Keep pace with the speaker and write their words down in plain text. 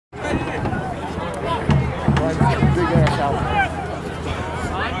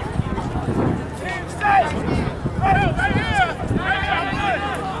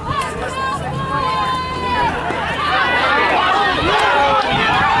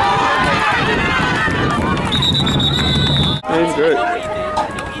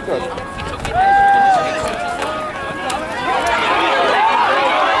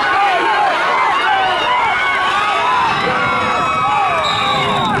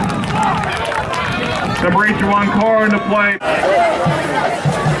Number 8, Juwan Carr in the play.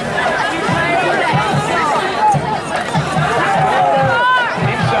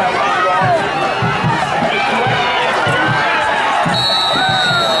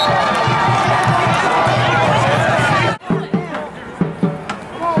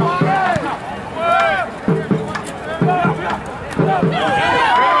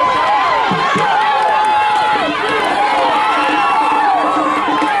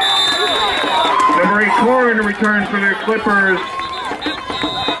 Corrin to return for the Clippers.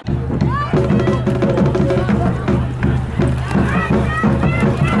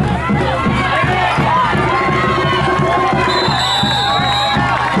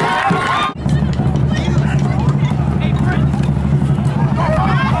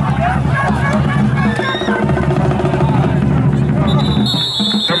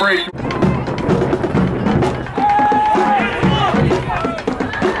 Number 8.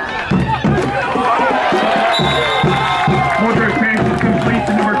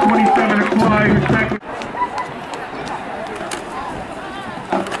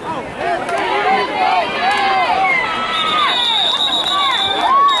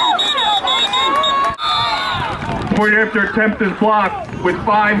 After attempt is blocked with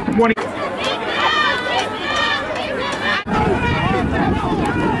 5:20.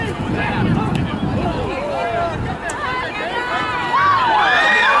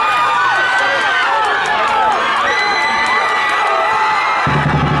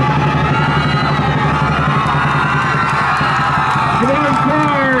 Juwan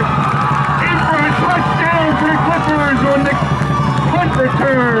Carr in for a touchdown for the Clippers on the punt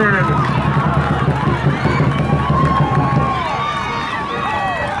return.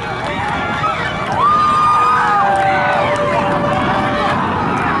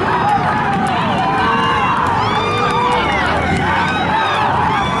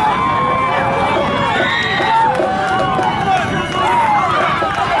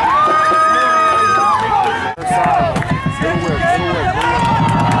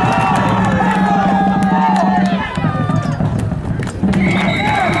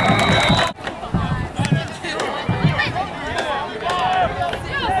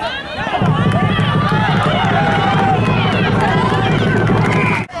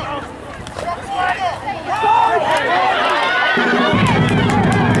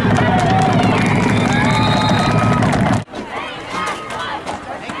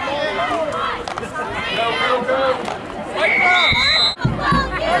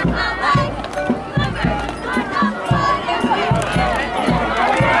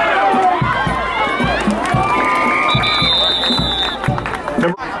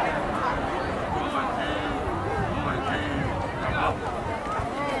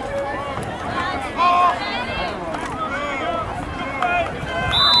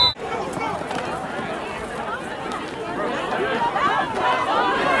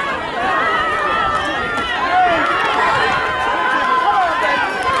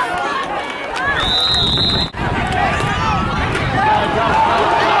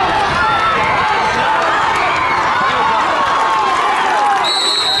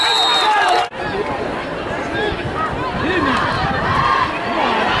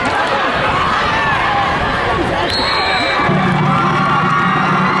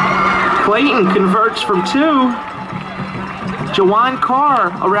 Clayton converts from 2. Juwan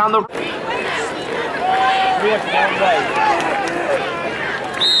Carr around the...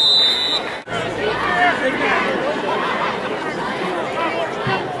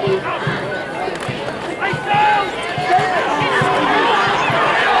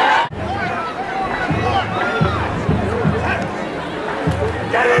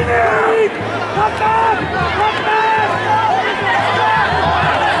 Get in there! Come back! Come back!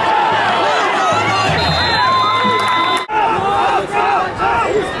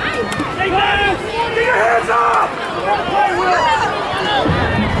 Get your hands up!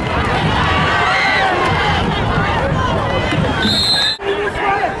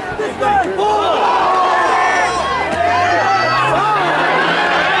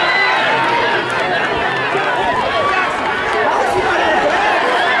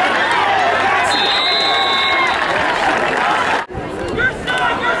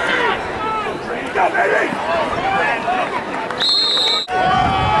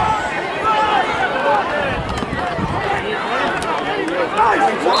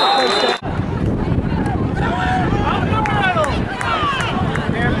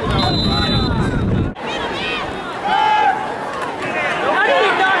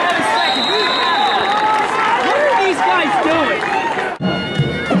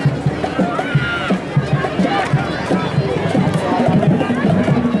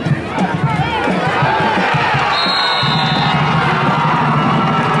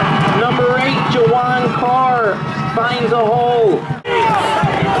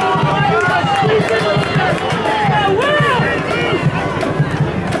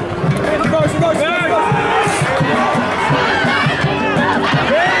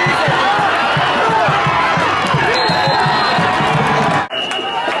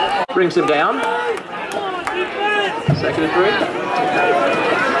 brings him down. 2nd and 3.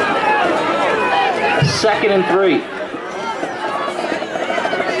 2nd and 3.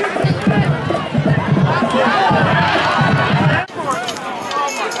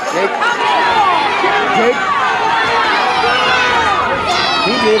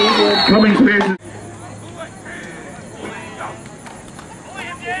 He did. Coming to his.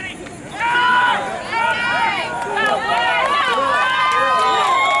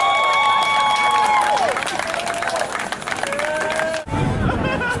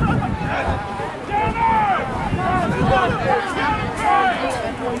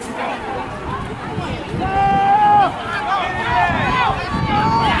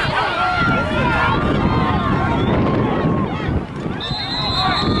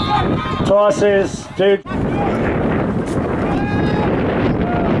 Tosses, dude.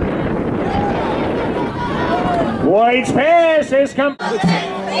 White's pass is come.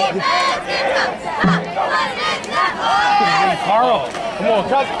 Carl, come on,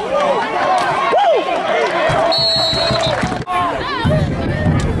 cut.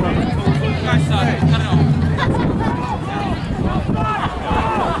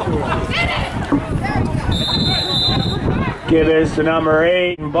 Give this to number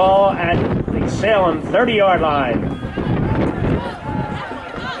 8. Ball at the Salem 30-yard line.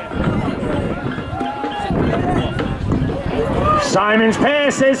 Simon's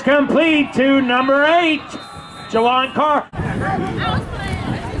pass is complete to number 8, Juwan Carr.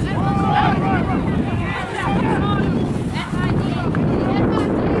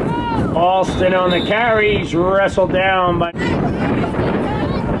 Alston on the carries, wrestled down by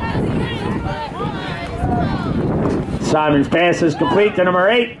Simon's pass is complete to number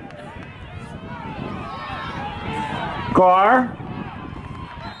 8. Carr.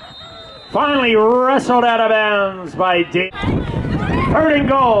 Finally wrestled out of bounds by D. 3rd and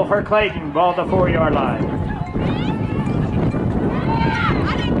goal for Clayton. Ball at the 4-yard line.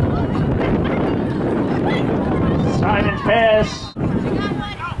 Simon's pass.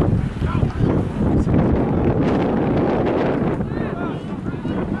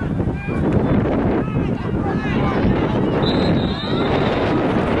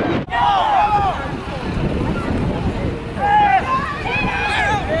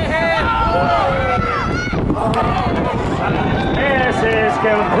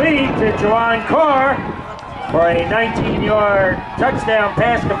 Complete to Juwan Carr for a 19-yard touchdown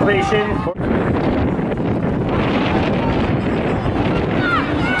pass completion.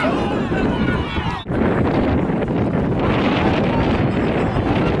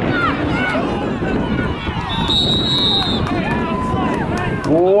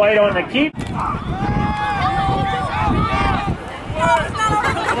 White on the keep.